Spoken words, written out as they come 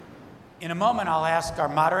In a moment, I'll ask our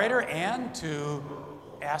moderator, Ann, to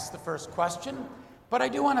ask the first question, but I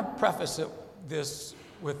do want to preface this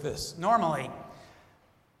with this. Normally,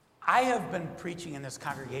 I have been preaching in this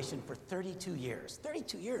congregation for 32 years.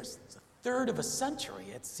 32 years, it's a third of a century.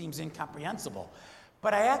 It seems incomprehensible.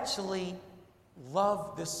 But I actually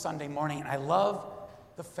love this Sunday morning, and I love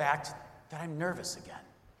the fact that I'm nervous again.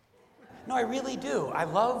 No, I really do. I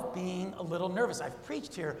love being a little nervous. I've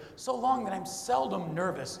preached here so long that I'm seldom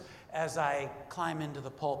nervous as I climb into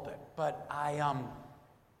the pulpit. But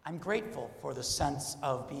I'm grateful for the sense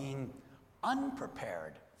of being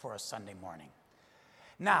unprepared for a Sunday morning.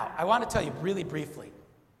 Now, I want to tell you really briefly.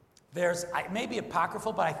 It may be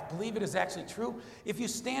apocryphal, but I believe it is actually true. If you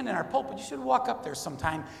stand in our pulpit, you should walk up there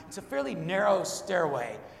sometime. It's a fairly narrow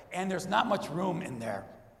stairway, and there's not much room in there.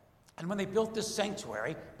 And when they built this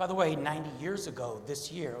sanctuary, by the way, 90 years ago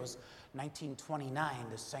this year, it was 1929,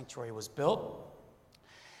 this sanctuary was built.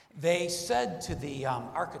 They said to the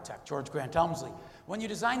architect, George Grant Elmsley, when you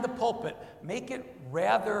design the pulpit, make it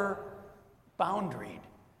rather boundaried,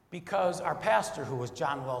 because our pastor, who was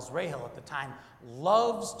John Wells Rahill at the time,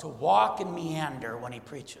 loves to walk and meander when he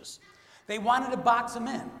preaches. They wanted to box him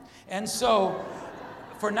in. And so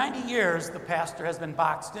for 90 years, the pastor has been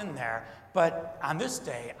boxed in there, but on this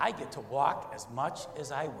day, I get to walk as much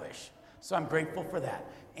as I wish. So I'm grateful for that.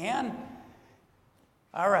 And,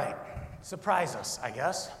 all right, surprise us, I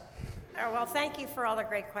guess. Oh, well, thank you for all the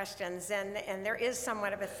great questions. And there is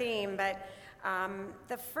somewhat of a theme, but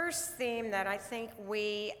the first theme that I think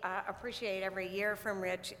we appreciate every year from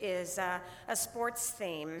Rich is a sports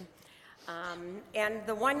theme. And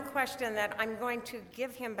the one question that I'm going to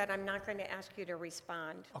give him, but I'm not going to ask you to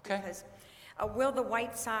respond. Okay. Because, will the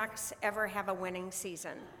White Sox ever have a winning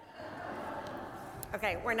season?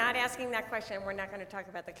 Okay, we're not asking that question. We're not going to talk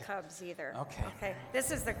about the Cubs either. Okay,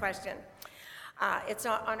 this is the question. It's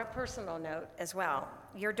on a personal note as well.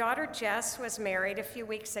 Your daughter Jess was married a few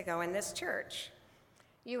weeks ago in this church.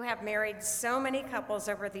 You have married so many couples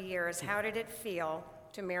over the years. How did it feel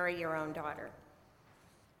to marry your own daughter?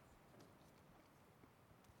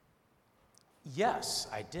 Yes,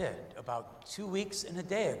 I did. About 2 weeks and a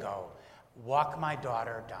day ago, walk my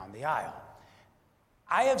daughter down the aisle.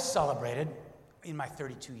 I have celebrated, in my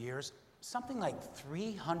 32 years, something like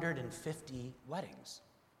 350 weddings.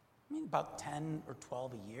 I mean, about 10 or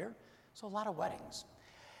 12 a year, so a lot of weddings.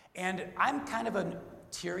 And I'm kind of a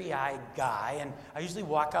teary-eyed guy, and I usually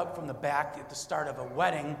walk out from the back at the start of a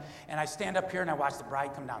wedding, and I stand up here and I watch the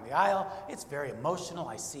bride come down the aisle. It's very emotional.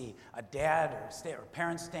 I see a dad or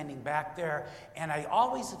parents standing back there, and I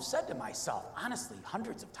always have said to myself, honestly,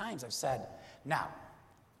 hundreds of times I've said, now,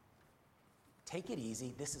 take it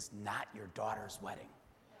easy. This is not your daughter's wedding.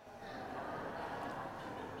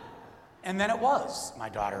 And then it was my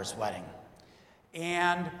daughter's wedding.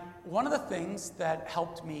 And one of the things that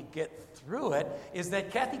helped me get through it is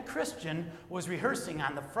that Kathy Christian was rehearsing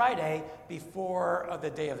on the Friday before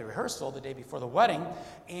the day of the rehearsal, the day before the wedding,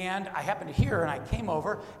 and I happened to hear her, and I came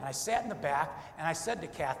over, and I sat in the back, and I said to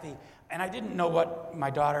Kathy, and I didn't know what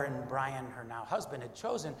my daughter and Brian, her now husband, had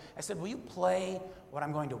chosen. I said, will you play what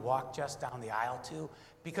I'm going to walk Jess down the aisle to?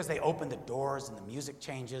 Because they opened the doors and the music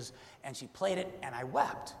changes, and she played it, and I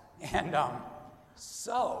wept. And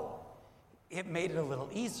so it made it a little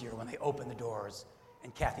easier when they opened the doors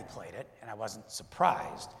and Kathy played it, and I wasn't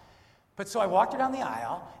surprised. But so I walked her down the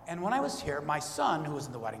aisle, and when I was here, my son, who was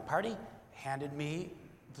in the wedding party, handed me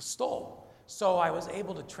the stole. So I was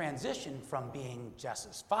able to transition from being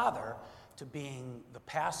Jess's father to being the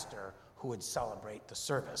pastor who would celebrate the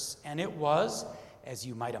service. And it was, as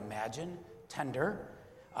you might imagine, tender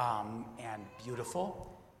and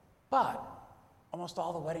beautiful, but almost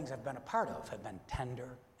all the weddings I've been a part of have been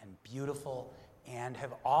tender and beautiful and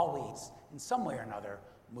have always, in some way or another,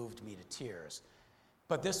 moved me to tears.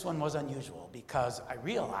 But this one was unusual because I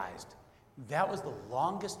realized that was the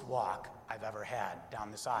longest walk I've ever had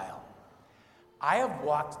down this aisle. I have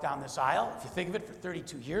walked down this aisle, if you think of it, for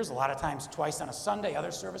 32 years, a lot of times twice on a Sunday,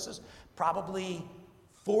 other services, probably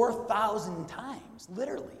 4,000 times,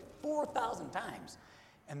 literally 4,000 times.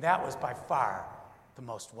 And that was by far the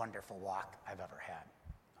most wonderful walk I've ever had.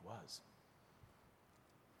 It was.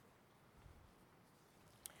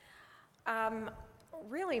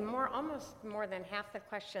 Really, almost more than half the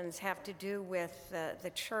questions have to do with the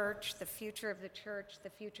church, the future of the church, the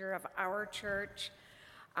future of our church.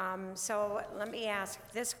 So let me ask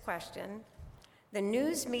this question. The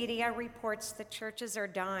news media reports that churches are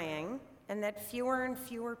dying and that fewer and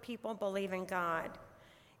fewer people believe in God.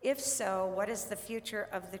 If so, what is the future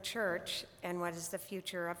of the church and what is the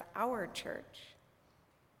future of our church?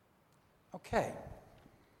 Okay.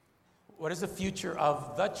 what is the future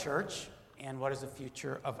of the church, and what is the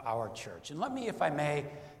future of our church? And let me, if I may,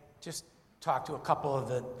 just talk to a couple of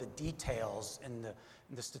the details and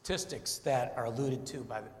the statistics that are alluded to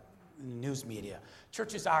by the news media.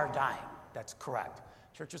 Churches are dying. That's correct.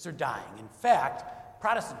 Churches are dying. In fact,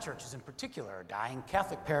 Protestant churches in particular are dying.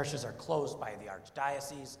 Catholic parishes are closed by the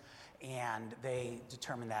archdiocese, and they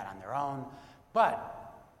determine that on their own.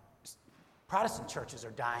 But Protestant churches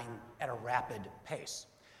are dying at a rapid pace.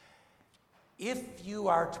 If you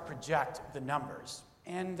are to project the numbers,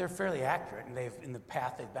 and they're fairly accurate, and they've in the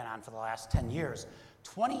path they've been on for the last 10 years,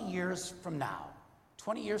 20 years from now,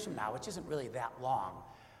 which isn't really that long,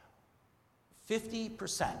 50%,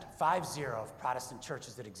 50 of Protestant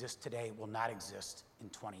churches that exist today will not exist in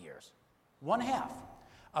 20 years. One half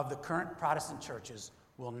of the current Protestant churches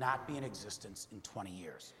will not be in existence in 20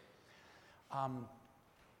 years.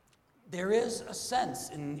 There is a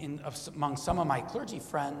sense among some of my clergy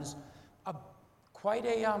friends, quite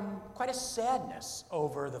a sadness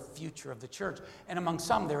over the future of the church. And among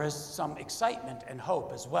some, there is some excitement and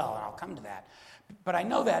hope as well, and I'll come to that. But I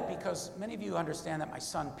know that because many of you understand that my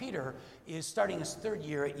son Peter is starting his third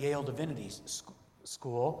year at Yale Divinity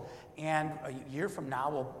School, and a year from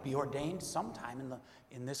now will be ordained sometime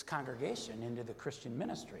in this congregation into the Christian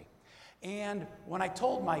ministry. And when I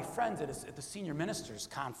told my friends at the Senior Ministers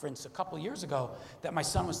Conference a couple years ago that my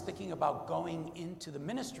son was thinking about going into the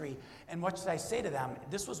ministry, and what should I say to them?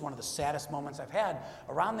 This was one of the saddest moments I've had.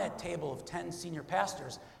 Around that table of 10 senior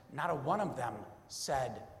pastors, not a one of them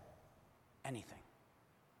said anything.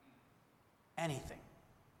 Anything.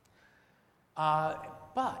 But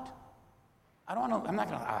I'm not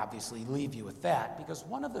going to obviously leave you with that, because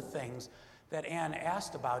one of the things that Ann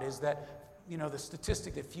asked about is that, the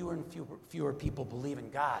statistic that fewer and fewer people believe in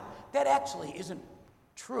God, that actually isn't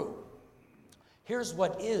true. Here's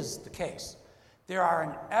what is the case. There are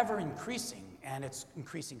an ever-increasing, and it's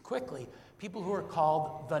increasing quickly, people who are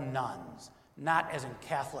called the nones, not as in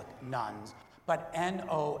Catholic nuns, but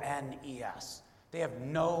N-O-N-E-S. They have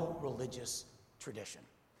no religious tradition.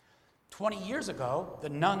 20 years ago, the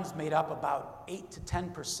nuns made up about 8 to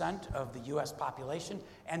 10% of the U.S. population,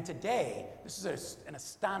 and today, this is an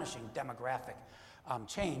astonishing demographic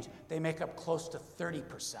change, they make up close to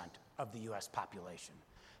 30% of the U.S. population.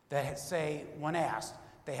 That say, when asked,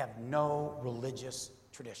 they have no religious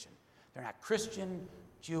tradition. They're not Christian,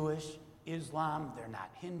 Jewish, Islam, they're not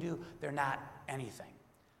Hindu, they're not anything.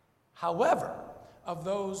 However, of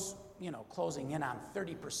those closing in on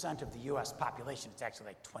 30% of the U.S. population, it's actually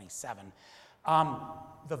like 27.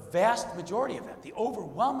 The vast majority of it, the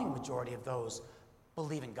overwhelming majority of those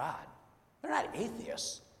believe in God. They're not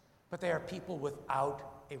atheists, but they are people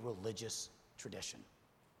without a religious tradition.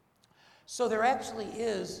 So there actually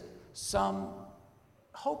is some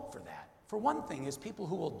hope for that. For one thing is people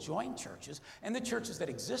who will join churches, and the churches that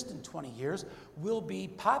exist in 20 years will be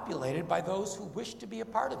populated by those who wish to be a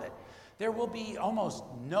part of it. There will be almost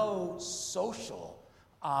no social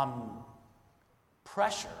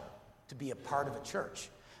pressure to be a part of a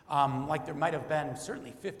church. Like there might have been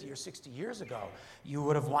certainly 50 or 60 years ago. You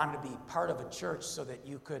would have wanted to be part of a church so that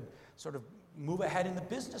you could sort of move ahead in the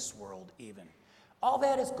business world even. All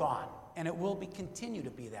that is gone, and it will continue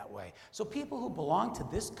to be that way. So people who belong to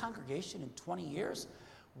this congregation in 20 years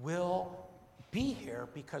will be here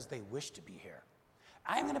because they wish to be here.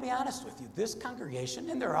 I'm going to be honest with you, this congregation,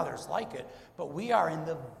 and there are others like it, but we are in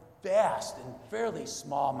the vast and fairly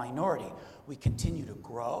small minority. We continue to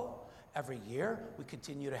grow every year. We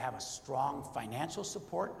continue to have a strong financial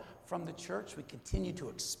support from the church. We continue to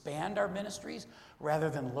expand our ministries rather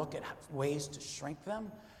than look at ways to shrink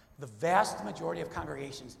them. The vast majority of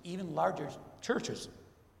congregations, even larger churches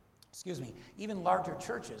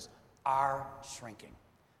are shrinking.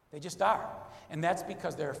 They just are. And that's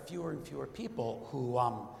because there are fewer and fewer people who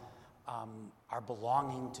are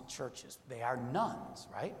belonging to churches. They are nuns,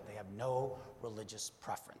 right? They have no religious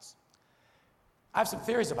preference. I have some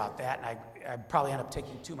theories about that, and I probably end up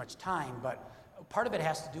taking too much time, but part of it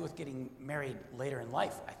has to do with getting married later in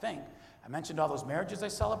life, I think. I mentioned all those marriages I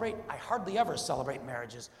celebrate. I hardly ever celebrate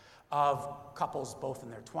marriages of couples both in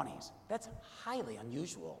their 20s. That's highly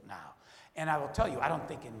unusual now. And I will tell you, I don't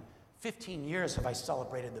think in 15 years have I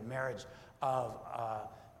celebrated the marriage of a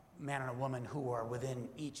man and a woman who are within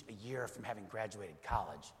each a year from having graduated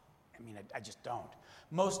college. I mean, I just don't.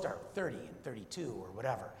 Most are 30 and 32 or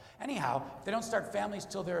whatever. Anyhow, if they don't start families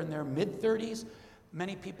till they're in their mid-30s,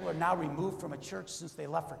 many people are now removed from a church since they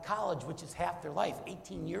left for college, which is half their life,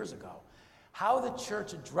 18 years ago. How the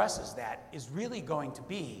church addresses that is really going to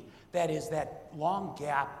be, that is that long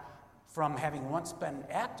gap from having once been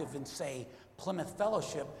active in, say, Plymouth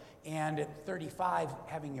Fellowship and at 35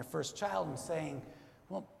 having your first child and saying,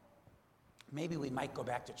 well, maybe we might go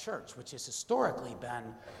back to church, which has historically been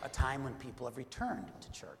a time when people have returned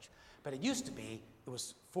to church. But it used to be, it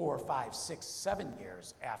was 4, 5, 6, 7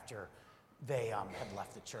 years after they had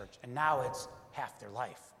left the church, and now it's half their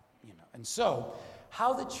life, And so,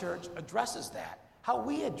 how the church addresses that, how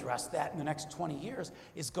we address that in the next 20 years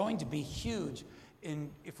is going to be huge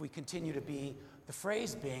if we continue to be, the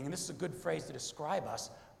phrase being, and this is a good phrase to describe us,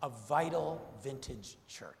 a vital vintage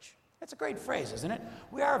church. That's a great phrase, isn't it?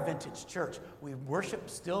 We are a vintage church. We worship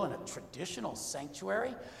still in a traditional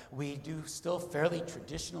sanctuary. We do still fairly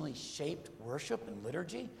traditionally shaped worship and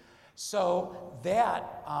liturgy. So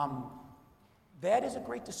that is a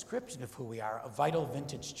great description of who we are, a vital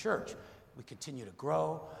vintage church. We continue to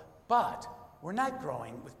grow, but we're not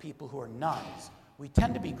growing with people who are nuns. We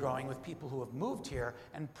tend to be growing with people who have moved here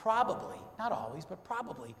and probably, not always, but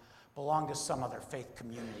probably belong to some other faith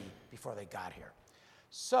community before they got here.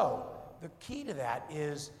 So the key to that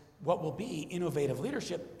is what will be innovative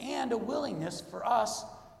leadership and a willingness for us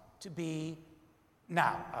to be,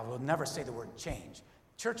 now, I will never say the word change.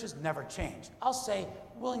 Churches never change. I'll say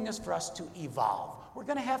willingness for us to evolve. We're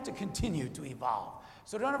going to have to continue to evolve.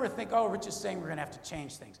 So don't ever think, oh, Rich is saying we're going to have to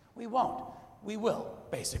change things. We won't. We will,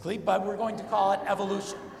 basically, but we're going to call it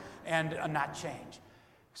evolution and not change.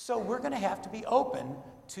 So we're going to have to be open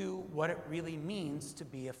to what it really means to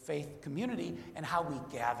be a faith community and how we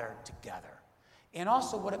gather together. And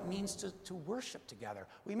also what it means to worship together.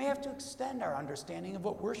 We may have to extend our understanding of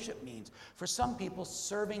what worship means. For some people,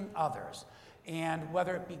 serving others, and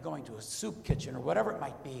whether it be going to a soup kitchen or whatever it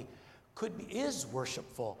might be, is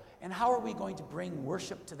worshipful. And how are we going to bring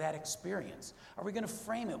worship to that experience? Are we going to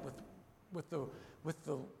frame it with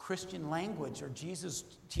the Christian language or Jesus'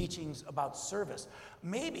 teachings about service?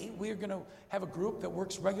 Maybe we're going to have a group that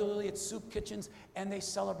works regularly at soup kitchens and they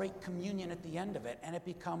celebrate communion at the end of it and it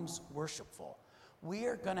becomes worshipful. We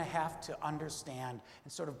are going to have to understand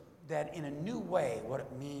and sort of that in a new way what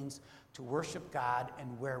it means to worship God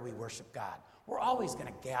and where we worship God. We're always going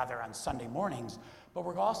to gather on Sunday mornings, but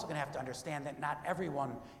we're also going to have to understand that not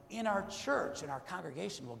everyone in our church, in our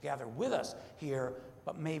congregation, will gather with us here,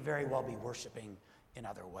 but may very well be worshiping in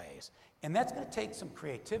other ways. And that's going to take some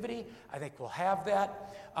creativity. I think we'll have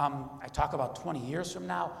that. I talk about 20 years from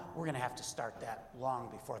now. We're going to have to start that long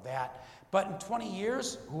before that. But in 20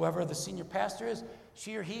 years, whoever the senior pastor is,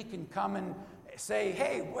 she or he can come and say,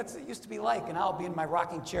 hey, what's it used to be like? And I'll be in my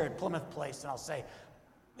rocking chair at Plymouth Place, and I'll say,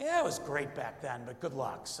 yeah, it was great back then, but good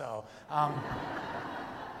luck. So,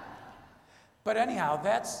 but anyhow,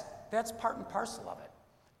 that's part and parcel of it.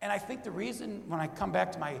 And I think the reason when I come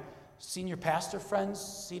back to my senior pastor friends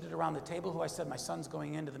seated around the table who I said my son's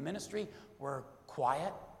going into the ministry were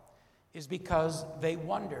quiet is because they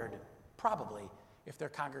wondered probably if their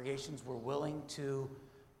congregations were willing to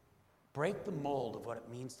break the mold of what it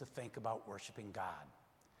means to think about worshiping God.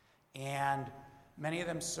 And many of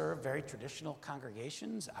them serve very traditional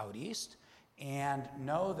congregations out east and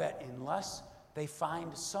know that unless they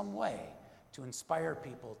find some way to inspire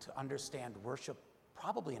people to understand worship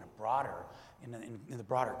probably in the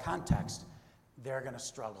broader context, they're going to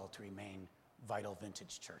struggle to remain vital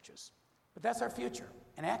vintage churches. But that's our future.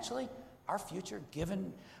 And actually, our future,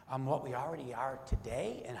 given what we already are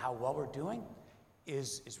today and how well we're doing,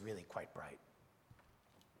 is really quite bright.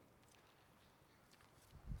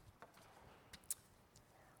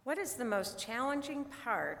 What is the most challenging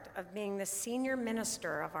part of being the senior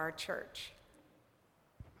minister of our church?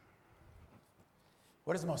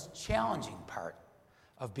 What is the most challenging part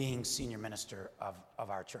of being senior minister of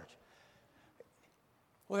our church?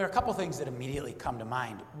 Well, there are a couple things that immediately come to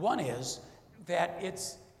mind. One is that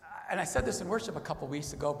it's, and I said this in worship a couple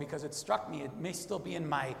weeks ago because it struck me, it may still be in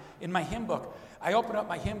my hymn book. I opened up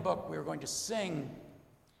my hymn book, we were going to sing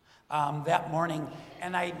that morning,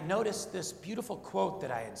 and I noticed this beautiful quote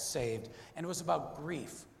that I had saved, and it was about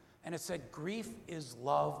grief. And it said, grief is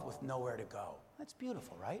love with nowhere to go. That's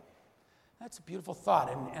beautiful, right? That's a beautiful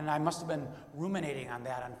thought, and I must have been ruminating on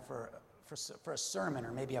that for a sermon,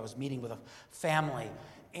 or maybe I was meeting with a family.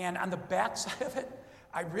 And on the back side of it,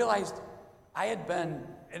 I realized I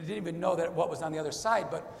didn't even know what was on the other side,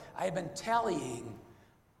 but I had been tallying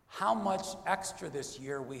how much extra this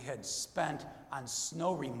year we had spent on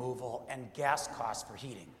snow removal and gas costs for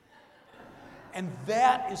heating. And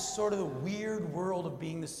that is sort of the weird world of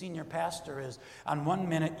being the senior pastor is on one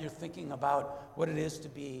minute you're thinking about what it is to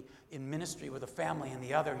be in ministry with a family, and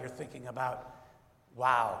the other you're thinking about,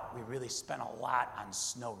 wow, we really spent a lot on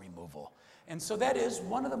snow removal. And so that is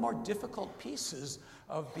one of the more difficult pieces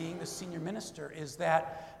of being the senior minister is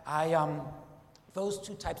that Those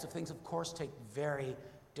two types of things, of course, take very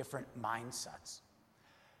different mindsets.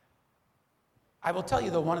 I will tell you,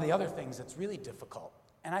 though, one of the other things that's really difficult,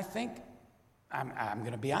 and I think, I'm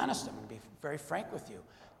going to be honest, I'm going to be very frank with you,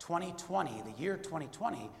 2020, the year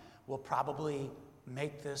 2020, will probably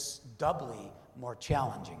make this doubly more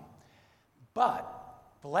challenging. But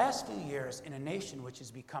the last few years, in a nation which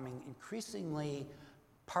is becoming increasingly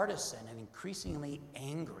partisan and increasingly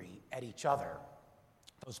angry at each other,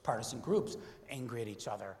 those partisan groups angry at each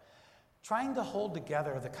other, trying to hold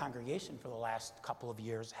together the congregation for the last couple of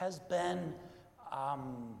years has been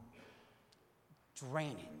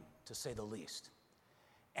draining, to say the least.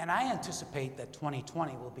 And I anticipate that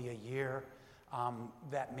 2020 will be a year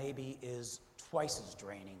that maybe is twice as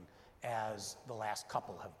draining as the last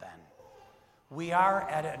couple have been. We are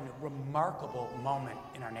at a remarkable moment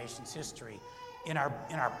in our nation's history, in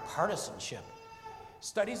our partisanship.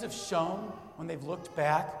 Studies have shown, when they've looked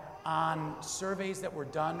back on surveys that were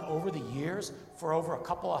done over the years, for over a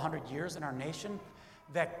couple of hundred years in our nation,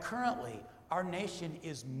 that currently our nation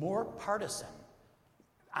is more partisan.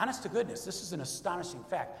 Honest to goodness, this is an astonishing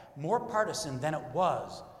fact. More partisan than it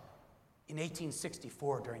was in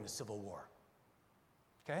 1864 during the Civil War.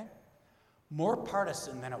 Okay? More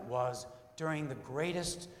partisan than it was during the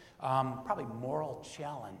greatest, probably moral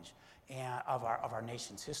challenge of our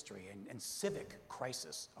nation's history and civic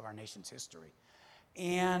crisis of our nation's history.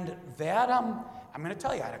 And that, I'm going to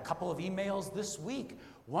tell you, I had a couple of emails this week,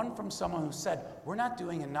 one from someone who said, we're not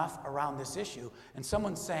doing enough around this issue, and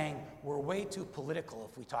someone saying, we're way too political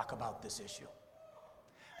if we talk about this issue.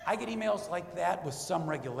 I get emails like that with some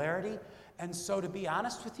regularity, and so to be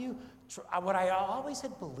honest with you, what I always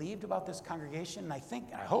had believed about this congregation, and I think,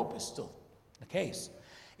 and I hope is still the case,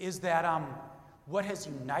 is that what has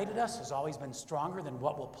united us has always been stronger than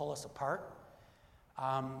what will pull us apart.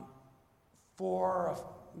 For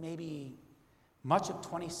maybe much of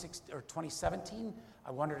 2017,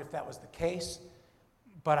 I wondered if that was the case,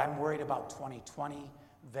 but I'm worried about 2020,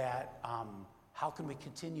 that how can we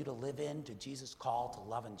continue to live into Jesus' call to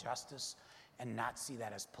love and justice and not see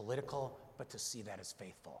that as political, but to see that as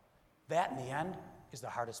faithful. That, in the end, is the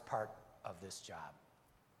hardest part of this job.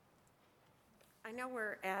 I know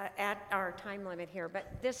we're at our time limit here,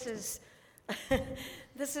 but this is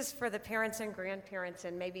this is for the parents and grandparents,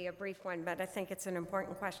 and maybe a brief one, but I think it's an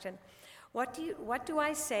important question. What do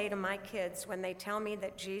I say to my kids when they tell me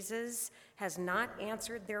that Jesus has not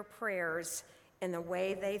answered their prayers in the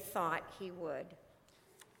way they thought he would?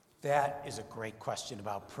 That is a great question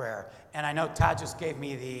about prayer. And I know Todd just gave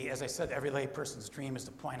me as I said, every lay person's dream is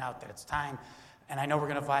to point out that it's time. And I know we're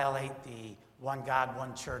going to violate the one God,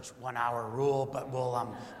 one church, 1 hour rule, but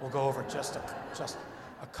we'll go over just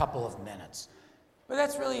a couple of minutes. But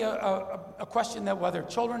that's really a question that whether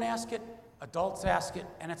children ask it, adults ask it,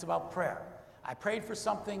 and it's about prayer. I prayed for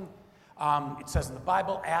something. It says in the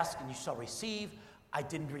Bible, ask and you shall receive. I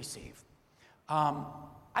didn't receive.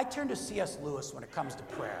 I turn to C.S. Lewis when it comes to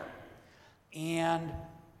prayer. And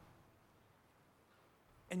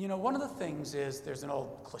you know, one of the things is, there's an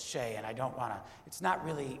old cliche, and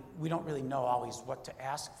we don't really know always what to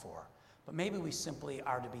ask for, but maybe we simply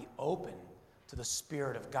are to be open to the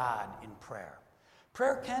Spirit of God in prayer.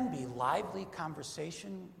 Prayer can be lively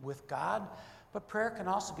conversation with God, but prayer can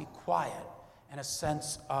also be quiet and a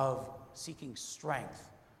sense of seeking strength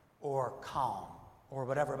or calm or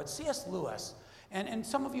whatever. But C.S. Lewis, and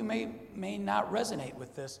some of you may not resonate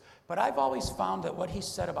with this, but I've always found that what he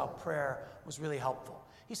said about prayer was really helpful.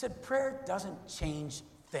 He said, prayer doesn't change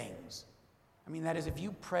things. I mean, that is, if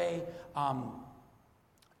you pray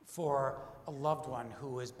for a loved one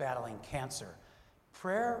who is battling cancer,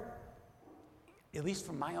 prayer, at least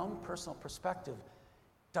from my own personal perspective,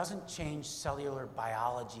 doesn't change cellular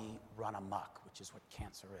biology run amok, which is what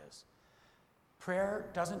cancer is. Prayer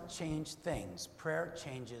doesn't change things. Prayer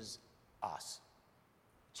changes us.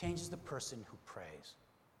 It changes the person who prays.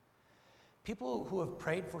 People who have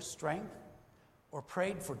prayed for strength or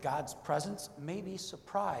prayed for God's presence may be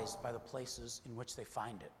surprised by the places in which they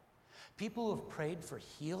find it. People who have prayed for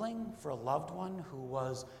healing for a loved one who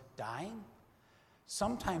was dying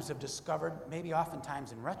sometimes have discovered, maybe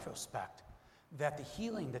oftentimes in retrospect, that the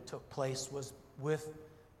healing that took place was with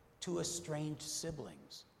two estranged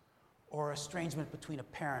siblings or estrangement between a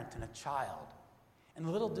parent and a child.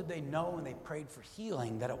 And little did they know when they prayed for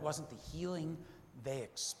healing that it wasn't the healing they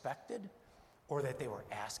expected or that they were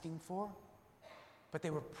asking for, but they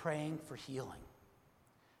were praying for healing.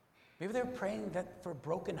 Maybe they were praying for a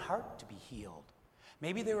broken heart to be healed.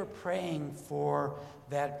 Maybe they were praying for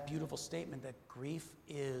that beautiful statement that grief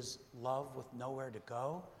is love with nowhere to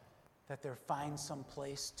go, that they'll find some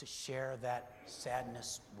place to share that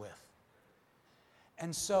sadness with.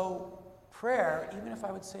 And so prayer, even if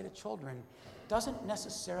I would say to children, doesn't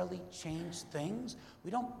necessarily change things.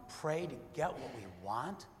 We don't pray to get what we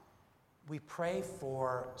want. We pray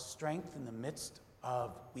for strength in the midst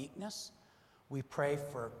of weakness. We pray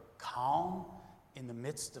for calm in the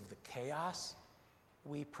midst of the chaos.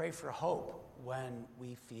 We pray for hope when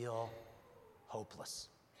we feel hopeless.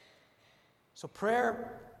 So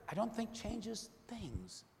prayer, I don't think changes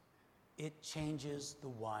things. It changes the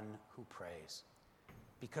one who prays,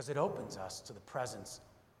 because it opens us to the presence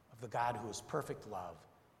of the God who is perfect love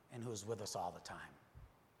and who is with us all the time.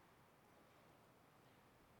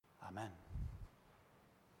 Amen.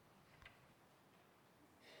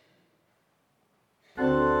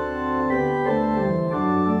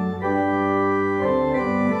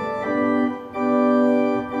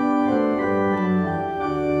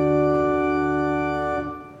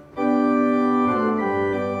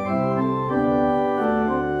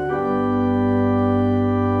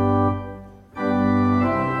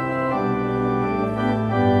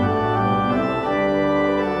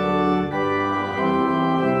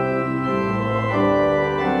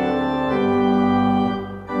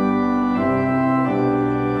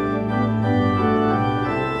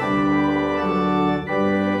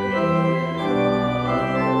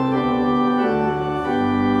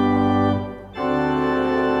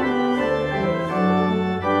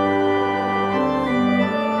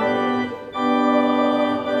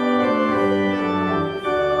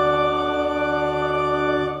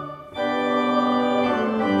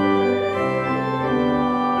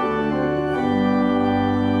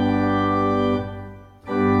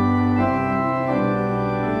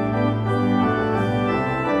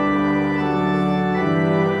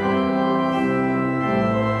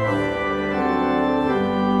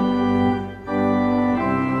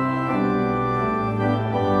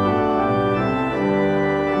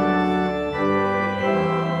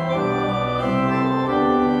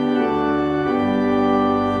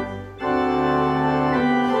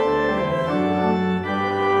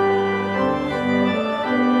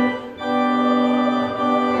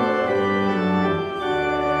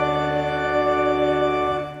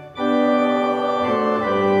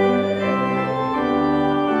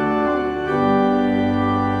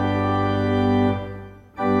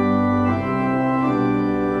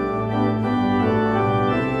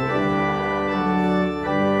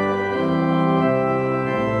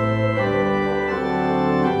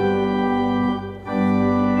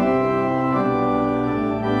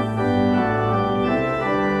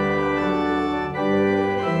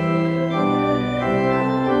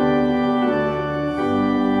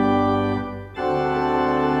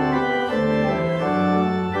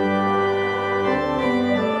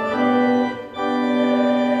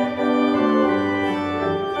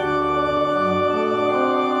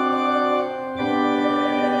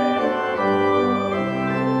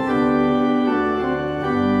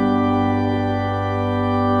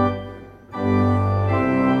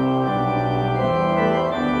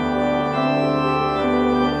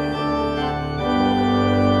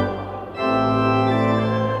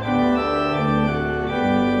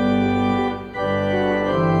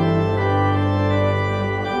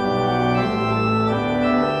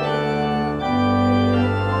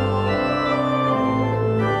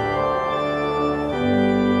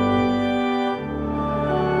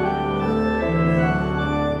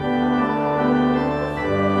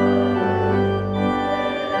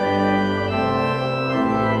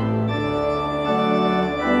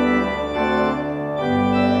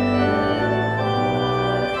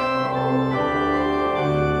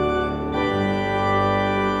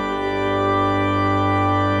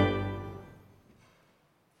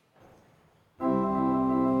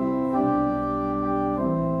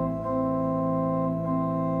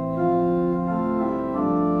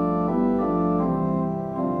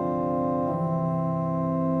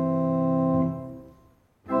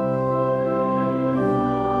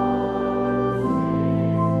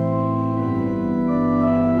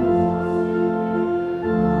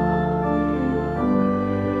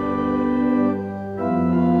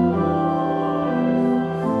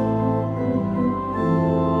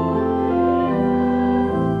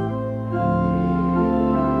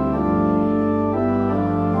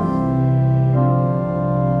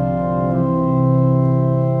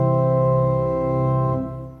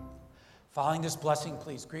 Following this blessing,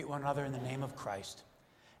 please greet one another in the name of Christ.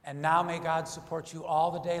 And now may God support you all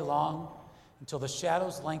the day long until the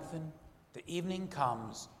shadows lengthen, the evening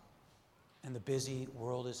comes, and the busy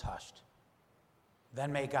world is hushed.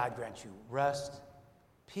 Then may God grant you rest,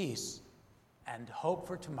 peace, and hope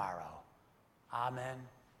for tomorrow. Amen.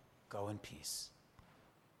 Go in peace.